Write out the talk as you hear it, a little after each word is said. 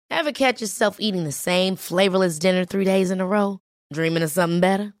Ever catch yourself eating the same flavorless dinner 3 days in a row? Dreaming of something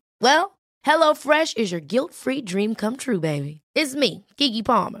better? Well, HelloFresh is your guilt-free dream come true, baby. It's me, Keke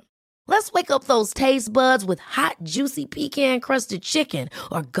Palmer. Let's wake up those taste buds with hot, juicy pecan-crusted chicken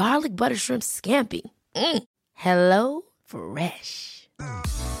or garlic butter shrimp scampi. Hello Fresh.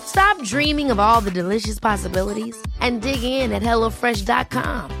 Stop dreaming of all the delicious possibilities and dig in at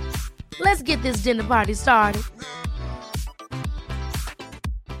HelloFresh.com. Let's get this dinner party started.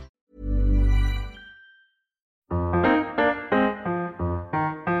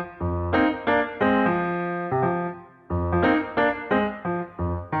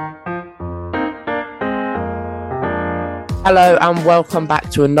 Hello and welcome back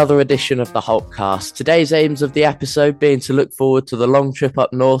to another edition of the Hulkcast. Today's aims of the episode being to look forward to the long trip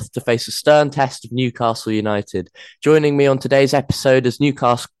up north to face a stern test of Newcastle United. Joining me on today's episode as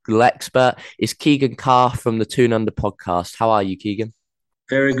Newcastle expert is Keegan Carr from the Toon Under podcast. How are you, Keegan?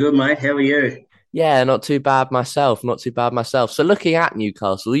 Very good, mate. How are you? Yeah, not too bad myself. So looking at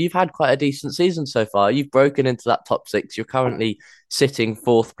Newcastle, you've had quite a decent season so far. You've broken into that top six. You're currently sitting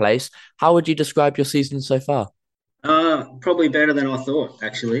fourth place. How would you describe your season so far? Probably better than I thought,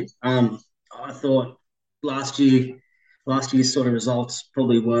 actually. I thought last year's sort of results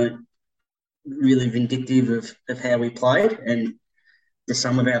probably weren't really vindictive of how we played and the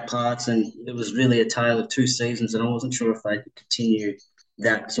sum of our parts, and it was really a tale of two seasons, and I wasn't sure if they could continue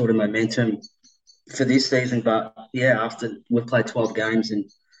that sort of momentum for this season. But yeah, after we've played 12 games, and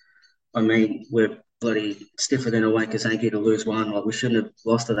I mean, we're bloody stiffer than a wanker's hanky to lose one. Like, we shouldn't have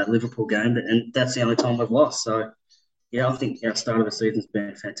lost to that Liverpool game, and that's the only time we've lost. So yeah, I think our start of the season's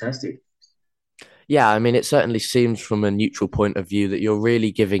been fantastic. Yeah, I mean, it certainly seems from a neutral point of view that you're really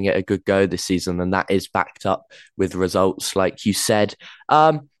giving it a good go this season, and that is backed up with results, like you said.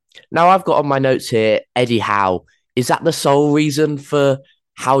 Now, I've got on my notes here, Eddie Howe. Is that the sole reason for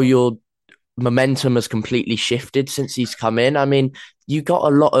how your momentum has completely shifted since he's come in? I mean, you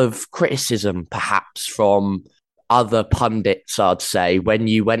got a lot of criticism, perhaps, from other pundits, I'd say, when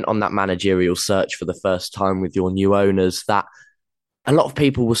you went on that managerial search for the first time with your new owners, that a lot of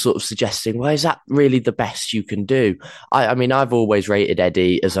people were sort of suggesting, well, is that really the best you can do? I mean, I've always rated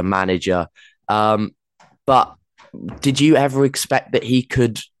Eddie as a manager, but did you ever expect that he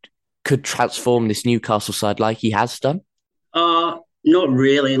could transform this Newcastle side like he has done? Not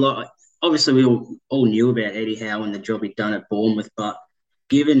really. Like, obviously, we all knew about Eddie Howe and the job he'd done at Bournemouth, but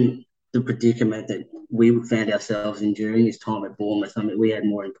given the predicament that we found ourselves in during his time at Bournemouth, I mean, we had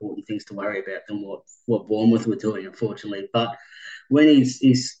more important things to worry about than what Bournemouth were doing, unfortunately. But when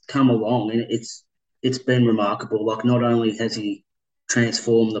he's come along, and it's been remarkable. Like, not only has he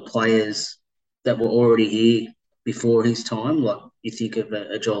transformed the players that were already here before his time, like you think of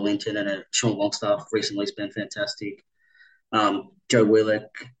a Joel Linton and a Sean Longstaff recently has been fantastic. Joe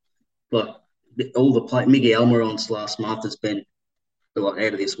Willock, like all the play, Miguel Almiron's last month has been like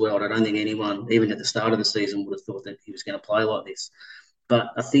out of this world. I don't think anyone, even at the start of the season, would have thought that he was going to play like this. But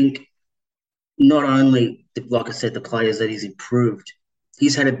I think not only, like I said, the players that he's improved,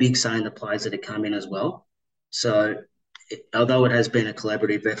 he's had a big say in the players that have come in as well. So although it has been a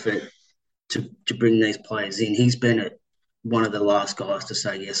collaborative effort to bring these players in, he's been one of the last guys to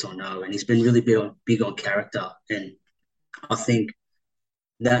say yes or no, and he's been really big on character. And I think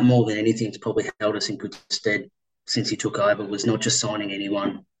that more than anything has probably held us in good stead since he took over, was not just signing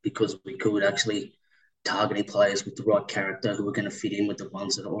anyone because we could, actually targeting players with the right character who are going to fit in with the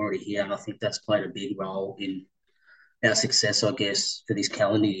ones that are already here. And I think that's played a big role in our success, I guess, for this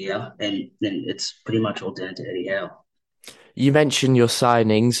calendar year. And then it's pretty much all down to Eddie Howe. You mentioned your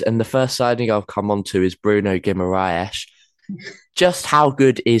signings, and the first signing I'll come on to is Bruno Guimaraes. Just how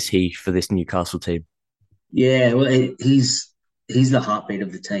good is he for this Newcastle team? Yeah, well, he's the heartbeat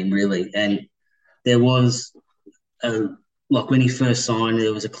of the team, really. And there was like when he first signed,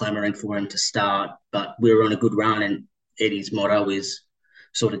 there was a clamouring for him to start, but we were on a good run, and Eddie's motto is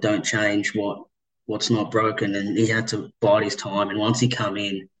sort of don't change what's not broken, and he had to bide his time. And once he come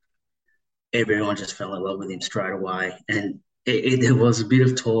in, everyone just fell in love with him straight away. And there was a bit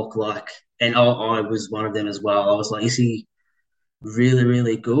of talk, like, and I was one of them as well. I was like, is he really,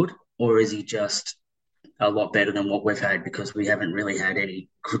 really good, or is he just a lot better than what we've had, because we haven't really had any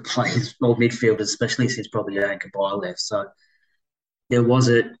good players or midfielders, especially since probably Aaron Kabay left. So there was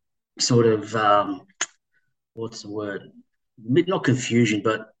a sort of, what's the word? Not confusion,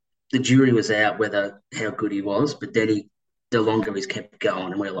 but the jury was out whether how good he was. But then the longer he's kept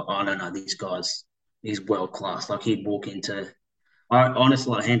going, and we're like, oh, no, this guy's he's world class. Like, he'd walk into,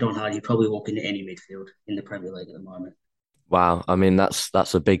 honestly, like, hand on heart, he'd probably walk into any midfield in the Premier League at the moment. Wow, I mean that's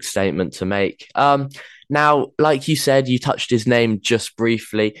a big statement to make. Now, like you said, you touched his name just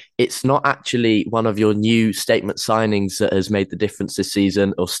briefly. It's not actually one of your new statement signings that has made the difference this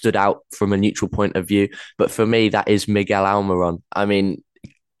season or stood out from a neutral point of view, but for me, that is Miguel Almiron. I mean,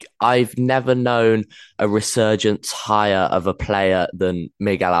 I've never known a resurgence higher of a player than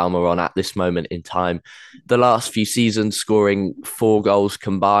Miguel Almiron at this moment in time. The last few seasons, scoring 4 goals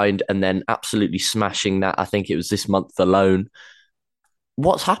combined and then absolutely smashing that. I think it was this month alone.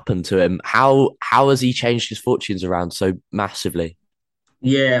 What's happened to him? How has he changed his fortunes around so massively?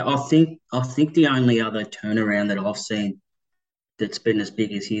 Yeah, I think the only other turnaround that I've seen that's been as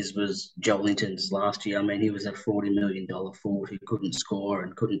big as his was Joe Linton's last year. I mean, he was a $40 million forward who couldn't score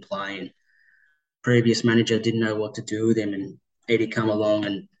and couldn't play, and previous manager didn't know what to do with him. And Eddie come along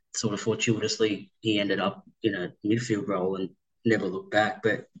and sort of fortuitously he ended up in a midfield role and never looked back.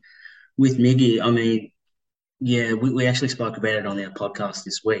 But with Miggy, I mean, yeah, we actually spoke about it on our podcast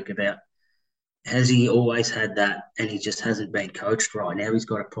this week about has he always had that and he just hasn't been coached right. Now he's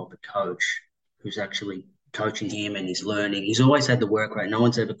got a proper coach who's actually coaching him and he's learning. He's always had the work rate. No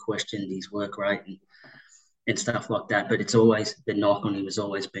one's ever questioned his work rate and stuff like that. But it's always the knock on him has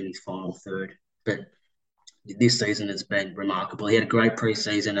always been his final third. But this season has been remarkable. He had a great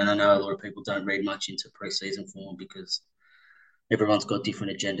preseason, and I know a lot of people don't read much into preseason form because everyone's got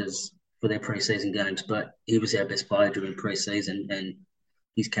different agendas for their preseason games. But he was our best player during preseason, and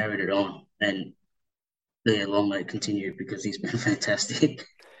he's carried it on. And yeah, long may it continue because he's been fantastic.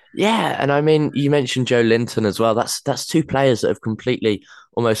 Yeah, and I mean, you mentioned Joe Linton as well. That's two players that have completely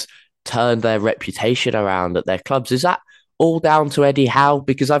almost turned their reputation around at their clubs. Is that all down to Eddie Howe?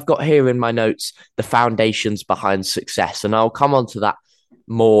 Because I've got here in my notes the foundations behind success, and I'll come on to that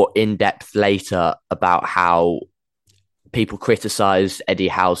more in depth later about how people criticised Eddie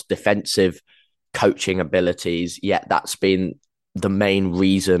Howe's defensive coaching abilities, yet that's been the main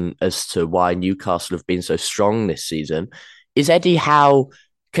reason as to why Newcastle have been so strong this season. Is Eddie Howe,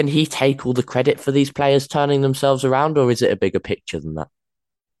 can he take all the credit for these players turning themselves around, or is it a bigger picture than that?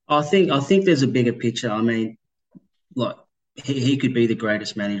 I think there's a bigger picture. I mean, like he could be the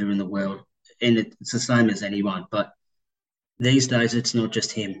greatest manager in the world, and it's the same as anyone. But these days, it's not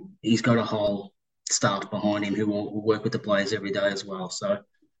just him. He's got a whole staff behind him who will work with the players every day as well. So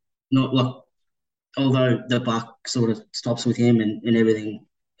not like although the buck sort of stops with him and everything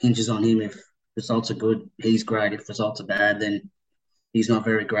hinges on him. If results are good, he's great. If results are bad, then he's not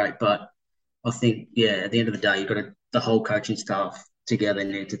very great. But I think, yeah, at the end of the day, you've got the whole coaching staff together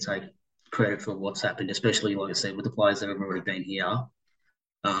need to take credit for what's happened, especially, like I said, with the players that have already been here.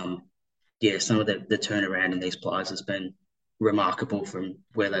 Um, yeah, some of the turnaround in these players has been remarkable from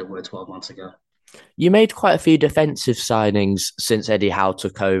where they were 12 months ago. You made quite a few defensive signings since Eddie Howe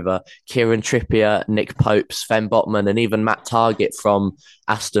took over. Kieran Trippier, Nick Pope, Sven Botman, and even Matt Targett from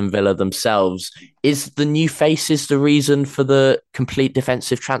Aston Villa themselves. Is the new faces the reason for the complete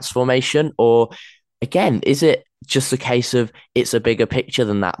defensive transformation? Or again, is it just a case of it's a bigger picture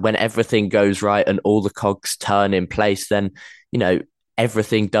than that? When everything goes right and all the cogs turn in place, then, you know,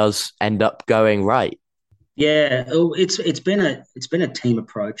 everything does end up going right. Yeah, it's been a team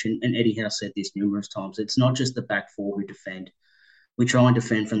approach, and Eddie Howe said this numerous times. It's not just the back four who defend. We try and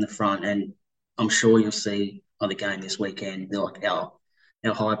defend from the front, and I'm sure you'll see on the game this weekend, like our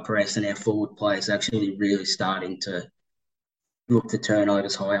high press and our forward players actually really starting to look to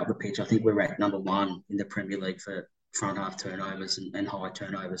turnovers high up the pitch. I think we're ranked number one in the Premier League for front half turnovers and high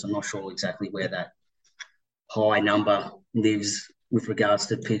turnovers. I'm not sure exactly where that high number lives with regards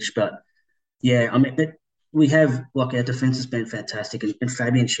to pitch, but yeah, I mean, but we have like our defense has been fantastic, and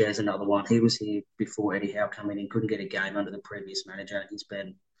Fabian Schär's another one. He was here before Eddie Howe came in and couldn't get a game under the previous manager.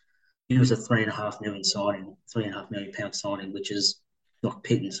 And he was a £3.5 million signing, £3.5 million signing, which is like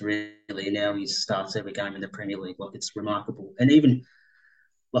pittance really. And now he starts every game in the Premier League. Like it's remarkable. And even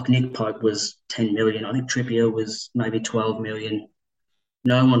like Nick Pope was 10 million. I think Trippier was maybe 12 million.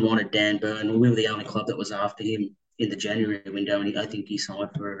 No one wanted Dan Burn. We were the only club that was after him in the January window, and I think he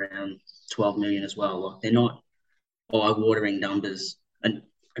signed for around 12 million as well. Like they're not eye-watering numbers, and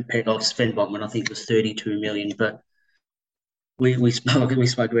compared to Sven Botman, I think it was 32 million. But we spoke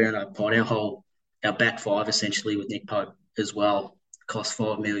about our pod. Our back five essentially with Nick Pope as well cost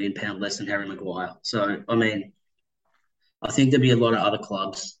 £5 million less than Harry Maguire. So I mean, I think there'd be a lot of other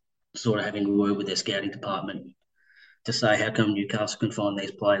clubs sort of having a word with their scouting department to say how come Newcastle can find these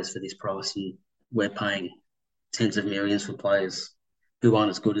players for this price and we're paying tens of millions for players who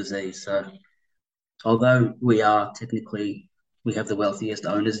aren't as good as these. So although we have the wealthiest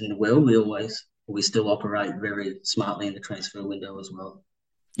owners in the world, we still operate very smartly in the transfer window as well.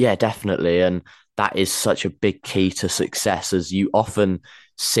 Yeah, definitely. And that is such a big key to success, as you often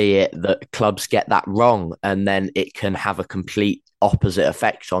see it that clubs get that wrong and then it can have a complete opposite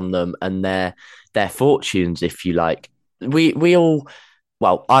effect on them and their fortunes, if you like. We all,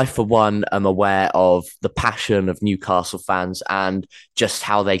 well, I for one am aware of the passion of Newcastle fans and just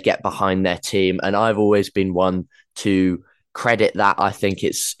how they get behind their team. And I've always been one to credit that. I think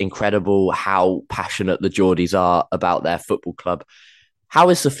it's incredible how passionate the Geordies are about their football club. How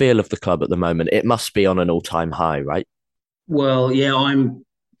is the feel of the club at the moment? It must be on an all-time high, right? Well, yeah,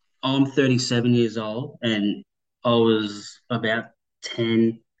 I'm 37 years old, and I was about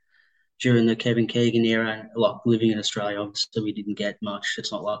 10 during the Kevin Keegan era. Like living in Australia, obviously we didn't get much.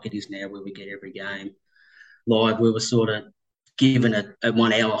 It's not like it is now where we get every game live. We were sort of given a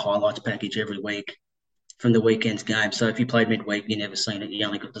 1 hour highlights package every week from the weekend's game. So if you played midweek, you never seen it. You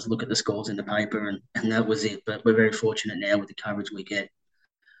only got to look at the scores in the paper, and that was it. But we're very fortunate now with the coverage we get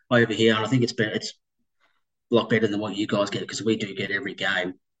over here, and I think it's a lot better than what you guys get because we do get every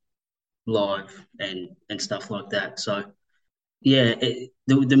game live and stuff like that. So yeah,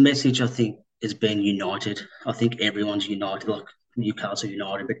 the message I think has been united. I think everyone's united, like Newcastle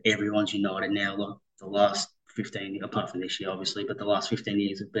United, but everyone's united now. Like the last 15, apart from this year, obviously, but the last 15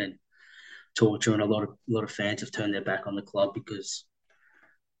 years have been torture, and a lot of fans have turned their back on the club because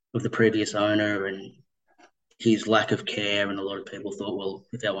of the previous owner and his lack of care. And a lot of people thought, well,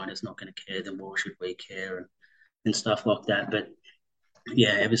 if our owner's not going to care, then why should we care and stuff like that. But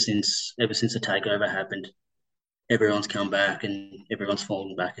yeah, ever since the takeover happened, everyone's come back and everyone's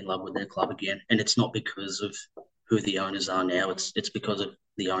fallen back in love with their club again. And it's not because of who the owners are now. It's because of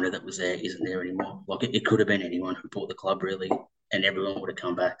the owner that was there isn't there anymore. Like it could have been anyone who bought the club really, and everyone would have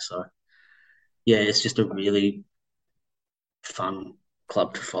come back. So yeah, it's just a really fun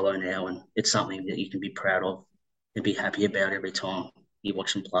club to follow now, and it's something that you can be proud of and be happy about every time you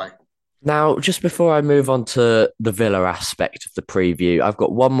watch them play. Now, just before I move on to the Villa aspect of the preview, I've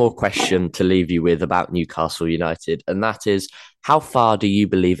got one more question to leave you with about Newcastle United, and that is, how far do you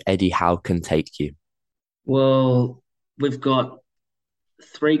believe Eddie Howe can take you? Well, we've got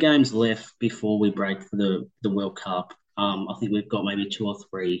 3 games left before we break for the World Cup. I think we've got maybe 2 or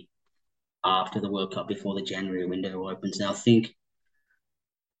 3 after the World Cup before the January window opens. Now, I think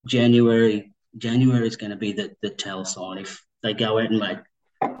January is going to be the tell sign. If they go out and make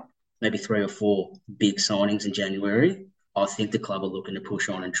maybe 3 or 4 big signings in January, I think the club are looking to push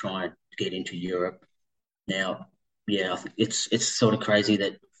on and try and get into Europe. Now, yeah, I think it's sort of crazy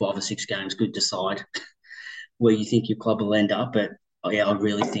that 5 or 6 games could decide where you think your club will end up. But yeah, I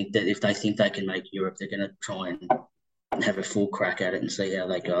really think that if they think they can make Europe, they're going to try and have a full crack at it and see how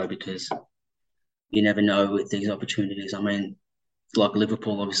they go, because you never know with these opportunities. I mean, like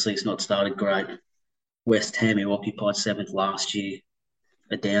Liverpool, obviously, it's not started great. West Ham, who occupied 7th last year,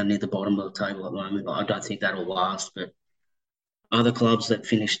 are down near the bottom of the table at the moment. I don't think that'll last, but other clubs that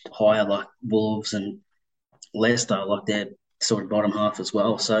finished higher, like Wolves and Leicester, like they're sort of bottom half as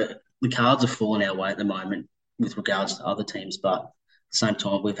well. So the cards are falling our way at the moment with regards to other teams, but at the same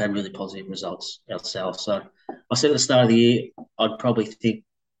time, we've had really positive results ourselves. So I said at the start of the year, I'd probably think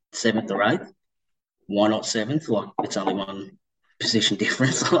 7th or 8th. Why not 7th? Like it's only one position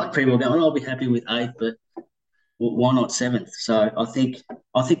difference. Like people are going, oh, I'll be happy with 8th, but why not 7th? So I think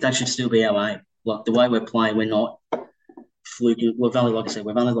that should still be our aim. Like the way we're playing, we're not fluking. We've only, like I said,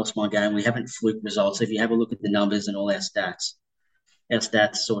 we've only lost 1 game. We haven't fluked results. If you have a look at the numbers and all our stats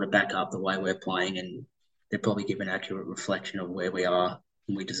sort of back up the way we're playing, and they probably give an accurate reflection of where we are,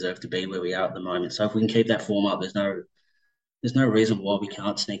 and we deserve to be where we are at the moment. So if we can keep that form up, there's no reason why we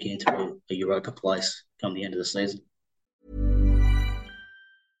can't sneak into a Europa place come the end of the season.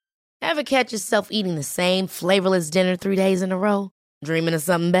 Ever catch yourself eating the same flavorless dinner 3 days in a row? Dreaming of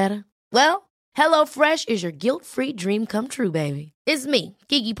something better? Well, HelloFresh is your guilt-free dream come true, baby. It's me,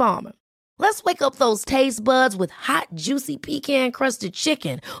 Keke Palmer. Let's wake up those taste buds with hot, juicy pecan-crusted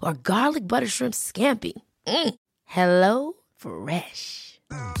chicken or garlic butter shrimp scampi. Hello Fresh.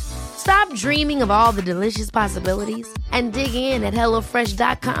 Stop dreaming of all the delicious possibilities and dig in at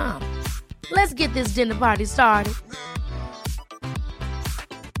HelloFresh.com. Let's get this dinner party started.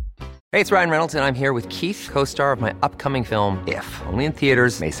 Hey, it's Ryan Reynolds, and I'm here with Keith, co-star of my upcoming film, If, only in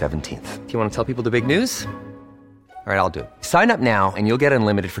theaters May 17th. Do you want to tell people the big news? All right, I'll do it. Sign up now and you'll get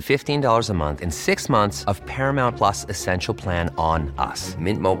unlimited for $15 a month and 6 months of Paramount Plus Essential Plan on us.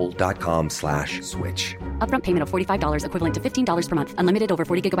 MintMobile.com/switch. Upfront payment of $45 equivalent to $15 per month. Unlimited over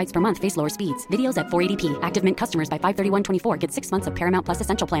 40 gigabytes per month. Face lower speeds. Videos at 480p. Active Mint customers by 531.24 get 6 months of Paramount Plus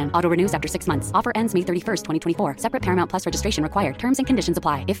Essential Plan. Auto renews after 6 months. Offer ends May 31st, 2024. Separate Paramount Plus registration required. Terms and conditions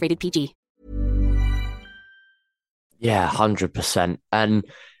apply if rated PG. Yeah, 100%. And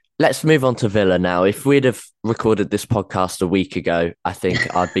let's move on to Villa now. If we'd have recorded this podcast a week ago, I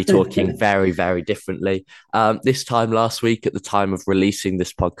think I'd be talking very, very differently. This time last week, at the time of releasing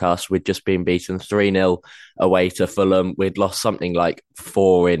this podcast, we'd just been beaten 3-0 away to Fulham. We'd lost something like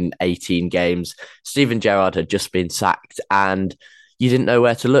 4 in 18 games. Steven Gerrard had just been sacked, and you didn't know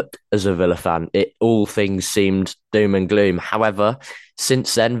where to look as a Villa fan. All things seemed doom and gloom. However,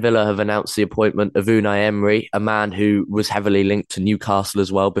 since then, Villa have announced the appointment of Unai Emery, a man who was heavily linked to Newcastle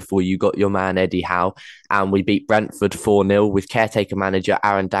as well before you got your man Eddie Howe. And we beat Brentford 4-0 with caretaker manager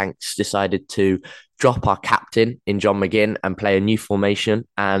Aaron Danks decided to drop our captain in John McGinn and play a new formation.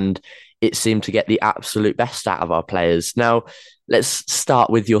 And it seemed to get the absolute best out of our players. Now, let's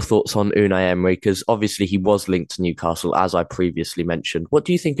start with your thoughts on Unai Emery, because obviously he was linked to Newcastle, as I previously mentioned. What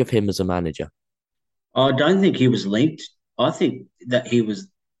do you think of him as a manager? I don't think he was linked. I think that he was,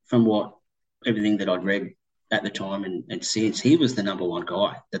 from what everything that I'd read at the time and since, he was the number one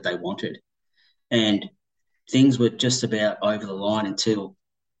guy that they wanted. And things were just about over the line until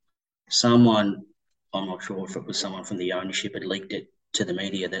someone, I'm not sure if it was someone from the ownership, had leaked it to the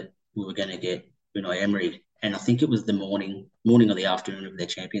media that we were going to get Unai Emery. And I think it was the morning or the afternoon of their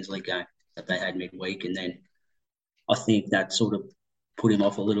Champions League game that they had midweek. And then I think that sort of put him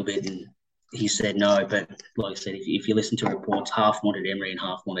off a little bit, and he said no. But like I said, if you listen to reports, half wanted Emery and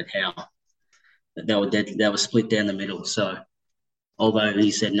half wanted Howe. They were split down the middle. So although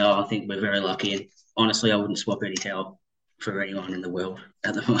he said no, I think we're very lucky. And honestly, I wouldn't swap Eddie Howe for anyone in the world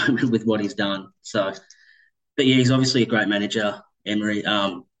at the moment with what he's done. So, but yeah, he's obviously a great manager, Emery.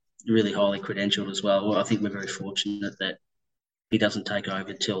 Really highly credentialed as well. I think we're very fortunate that he doesn't take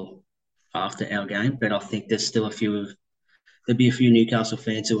over till after our game. But I think there'd be a few Newcastle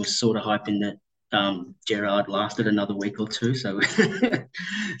fans who were sort of hoping that Gerrard lasted another week or two, so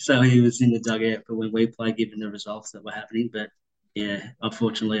so he was in the dugout for when we play, given the results that were happening. But yeah,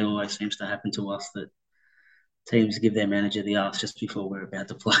 unfortunately, it always seems to happen to us that teams give their manager the arse just before we're about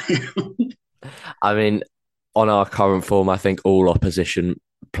to play. I mean, on our current form, I think all opposition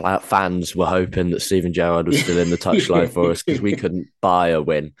fans were hoping that Steven Gerrard was still in the touchline for us, because we couldn't buy a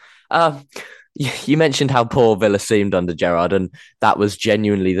win. You mentioned how poor Villa seemed under Gerrard, and that was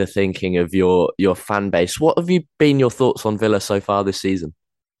genuinely the thinking of your fan base. What have been your thoughts on Villa so far this season?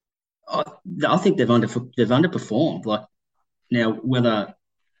 I think they've underperformed. Like, now, whether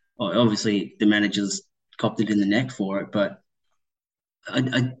obviously the managers copped it in the neck for it, but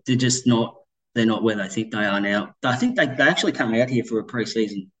they're just not. They're not where they think they are now. I think they actually come out here for a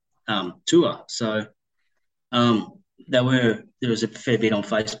pre-season tour. So there was a fair bit on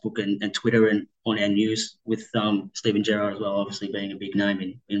Facebook and Twitter and on our news with Steven Gerrard as well, obviously being a big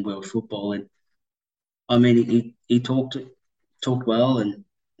name in world football. And I mean, he talked well, and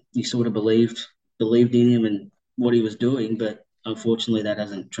you sort of believed in him and what he was doing, but unfortunately that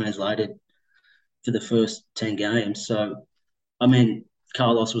hasn't translated for the first 10 games. So, I mean,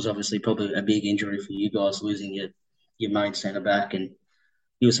 Carlos was obviously probably a big injury for you guys, losing your main centre-back, and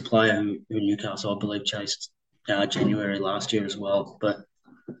he was a player who Newcastle, I believe, chased January last year as well. But,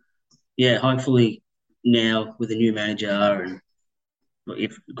 yeah, hopefully now with a new manager, and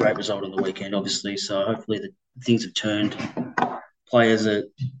if great result on the weekend, obviously, so hopefully things have turned. Players are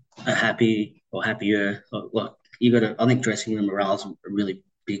happy or happier. Like I think dressing room morale is a really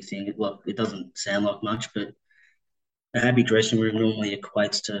big thing. It doesn't sound like much, but a happy dressing room normally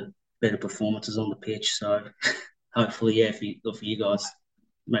equates to better performances on the pitch. So hopefully, yeah, for you guys,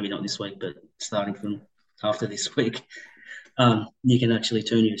 maybe not this week, but starting from after this week, you can actually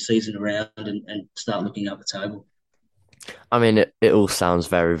turn your season around and start looking up the table. I mean, it all sounds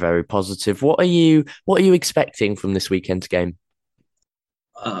very, very positive. What are you expecting from this weekend's game?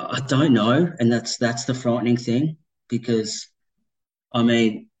 I don't know, and that's the frightening thing, because I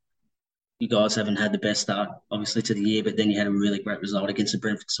mean, you guys haven't had the best start, obviously, to the year, but then you had a really great result against the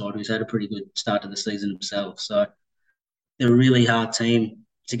Brentford side, who's had a pretty good start to the season themselves. So they're a really hard team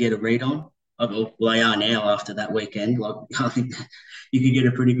to get a read on. Well, they are now after that weekend. Like, I think you could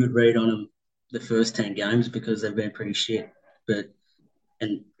get a pretty good read on them the first 10 games, because they've been pretty shit.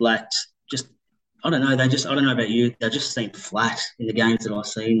 And lacked just, I don't know. I don't know about you. They just seemed flat in the games that I've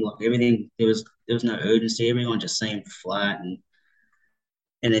seen. Like, everything, there was no urgency. Everyone just seemed flat,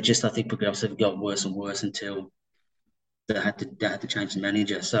 and it just, I think, progressively got worse and worse until they had to change the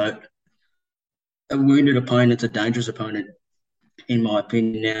manager. So a wounded opponent's a dangerous opponent, in my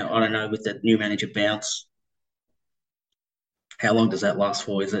opinion. Now, I don't know, with the new manager bounce, how long does that last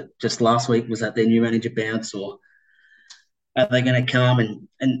for? Is it just last week? Was that their new manager bounce, or are they going to come?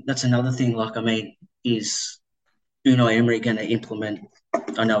 And that's another thing. Like, I mean, is Unai Emery going to implement?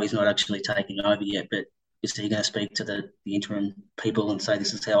 I know he's not actually taking over yet, but is he going to speak to the interim people and say,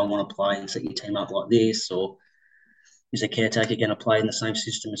 this is how I want to play and set your team up like this? Or is the caretaker going to play in the same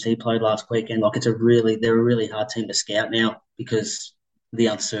system as he played last weekend? Like, they're a really hard team to scout now because the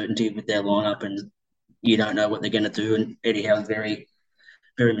uncertainty with their lineup, and you don't know what they're going to do. And Eddie Howe's very,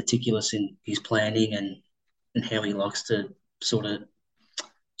 very meticulous in his planning and how he likes to sort of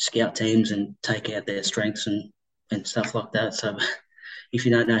scout teams and take out their strengths and stuff like that. So if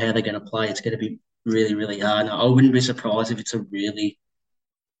you don't know how they're going to play, it's going to be really, really hard. And I wouldn't be surprised if it's a really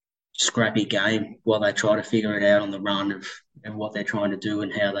scrappy game while they try to figure it out on the run of what they're trying to do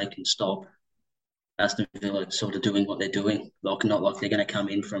and how they can stop Aston Villa sort of doing what they're doing. Like, not like they're going to come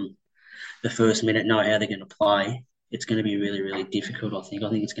in from the first minute, know how they're going to play. It's going to be really, really difficult, I think. I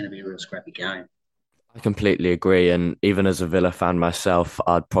think it's going to be a real scrappy game. I completely agree. And even as a Villa fan myself,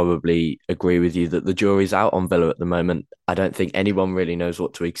 I'd probably agree with you that the jury's out on Villa at the moment. I don't think anyone really knows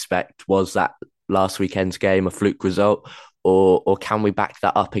what to expect. Was that last weekend's game a fluke result, or can we back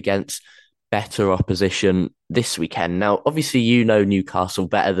that up against better opposition this weekend? Now, obviously, you know Newcastle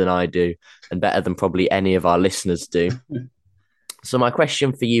better than I do and better than probably any of our listeners do. So my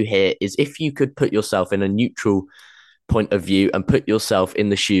question for you here is, if you could put yourself in a neutral point of view and put yourself in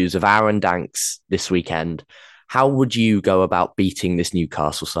the shoes of Aaron Danks this weekend, how would you go about beating this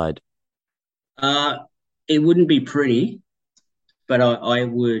Newcastle side? It wouldn't be pretty, but I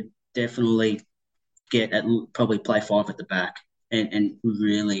would definitely probably play five at the back and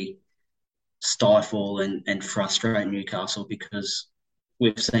really stifle and frustrate Newcastle, because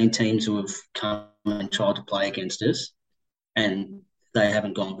we've seen teams who have come and tried to play against us and they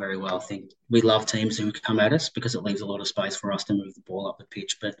haven't gone very well. I think we love teams who come at us because it leaves a lot of space for us to move the ball up the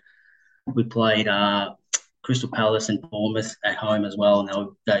pitch. But we played Crystal Palace and Bournemouth at home as well, and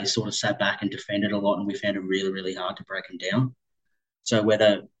they sort of sat back and defended a lot, and we found it really, really hard to break them down. So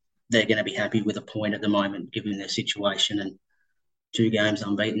whether they're going to be happy with a point at the moment, given their situation and 2 games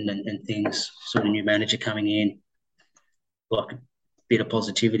unbeaten and things, sort of new manager coming in, like a bit of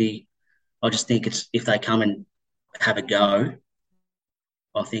positivity. I just think it's, if they come and have a go,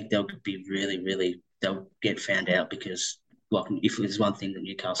 I think they'll be they'll get found out, because like, if there's one thing that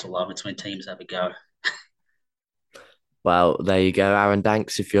Newcastle love, it's when teams have a go. Well, there you go, Aaron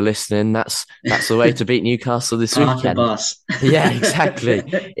Danks. If you're listening, that's the way to beat Newcastle this weekend. The bus. Yeah,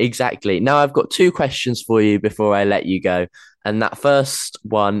 exactly. Now I've got 2 questions for you before I let you go. And that first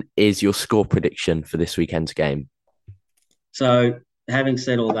one is your score prediction for this weekend's game. So, having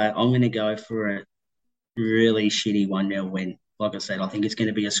said all that, I'm going to go for a really shitty 1-0 win. Like I said, I think it's going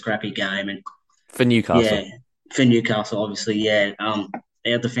to be a scrappy game. And for Newcastle? Yeah, for Newcastle, obviously, yeah. Our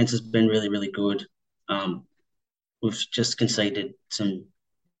defence has been really, really good. We've just conceded some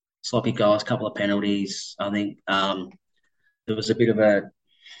sloppy goals, a couple of penalties. I think there was a bit of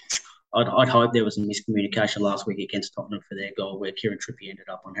I'd hope there was a miscommunication last week against Tottenham for their goal, where Kieran Trippier ended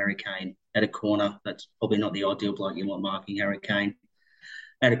up on Harry Kane at a corner. That's probably not the ideal bloke you want marking Harry Kane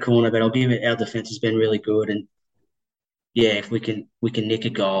at a corner, but I'll give it, our defence has been really good. And yeah, if we can nick a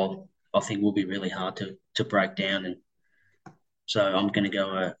goal, I think we'll be really hard to break down. And so I'm going to go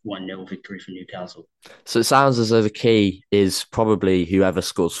a 1-0 victory for Newcastle. So it sounds as though the key is probably whoever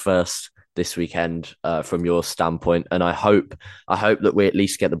scores first this weekend, from your standpoint. And I hope that we at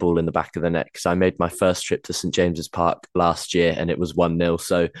least get the ball in the back of the net, because I made my first trip to St James's Park last year and it was 1-0.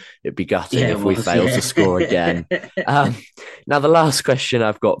 So it'd be gutting if we fail to score again. Now, the last question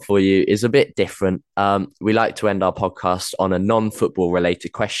I've got for you is a bit different. We like to end our podcast on a non-football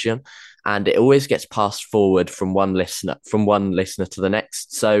related question, and it always gets passed forward from one listener to the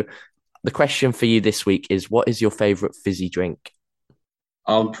next. So the question for you this week is, what is your favourite fizzy drink?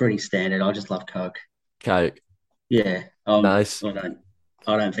 I'm pretty standard. I just love Coke. Coke? Yeah. Nice. I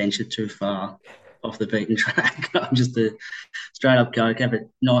don't venture too far off the beaten track. I'm just a straight up Coke. Have a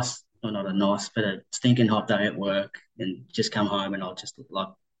nice, or not a nice, but a stinking hot day at work, and just come home and I'll just like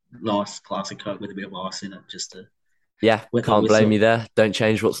nice classic Coke with a bit of ice in it, just to... Yeah, can't blame you there. Don't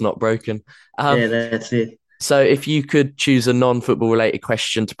change what's not broken. Yeah, that's it. So if you could choose a non-football related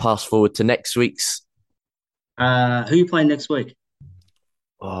question to pass forward to next week's... Who are you playing next week?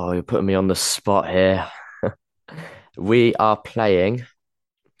 Oh, you're putting me on the spot here. We are playing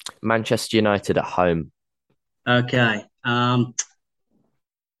Manchester United at home. Okay.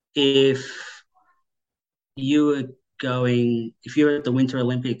 If you're at the Winter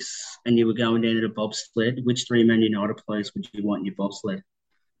Olympics and you were going down in a bobsled, which 3 Man United players would you want in your bobsled?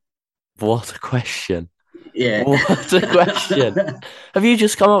 What a question. Yeah. What a question. Have you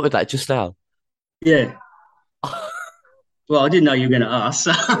just come up with that just now? Yeah. Well, I didn't know you were going to ask.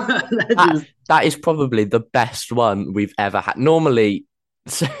 So that is probably the best one we've ever had. Normally,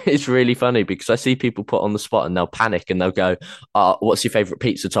 So it's really funny because I see people put on the spot and they'll panic and they'll go, what's your favorite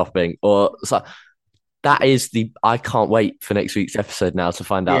pizza topping? Or it's like, I can't wait for next week's episode now to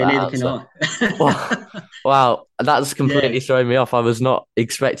find out that neither answer. can I. Wow, that's completely thrown me off. I was not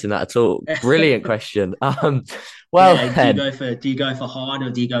expecting that at all. Brilliant question. Do you go for height, or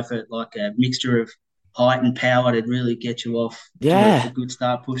do you go for like a mixture of height and power to really get you off? Yeah, to a good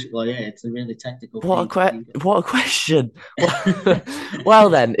start push. It's a really tactical. What a question. Well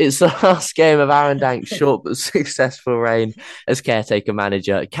then, it's the last game of Aaron Dank's short but successful reign as caretaker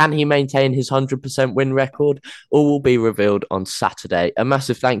manager. Can he maintain his 100% win record? All will be revealed on Saturday. A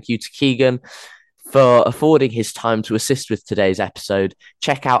massive thank you to Keegan for affording his time to assist with today's episode.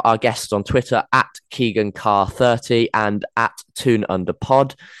 Check out our guests on Twitter at KeeganCar30 and at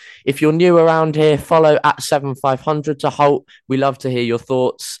ToonUnderPod. If you're new around here, follow at 7500 to Holt. We love to hear your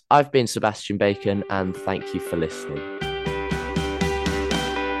thoughts. I've been Sebastian Bacon, and thank you for listening.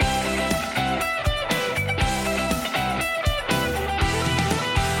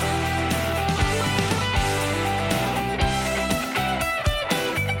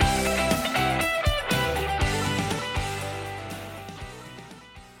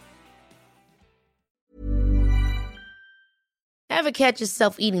 Ever catch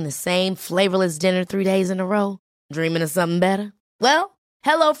yourself eating the same flavorless dinner 3 days in a row? Dreaming of something better? Well,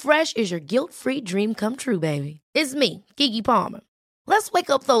 HelloFresh is your guilt-free dream come true, baby. It's me, Keke Palmer. Let's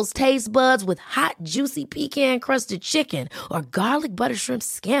wake up those taste buds with hot, juicy pecan-crusted chicken or garlic butter shrimp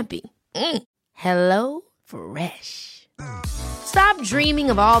scampi. Hello Fresh. Stop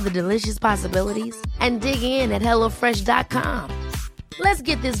dreaming of all the delicious possibilities and dig in at HelloFresh.com. Let's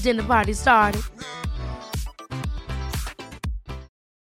get this dinner party started.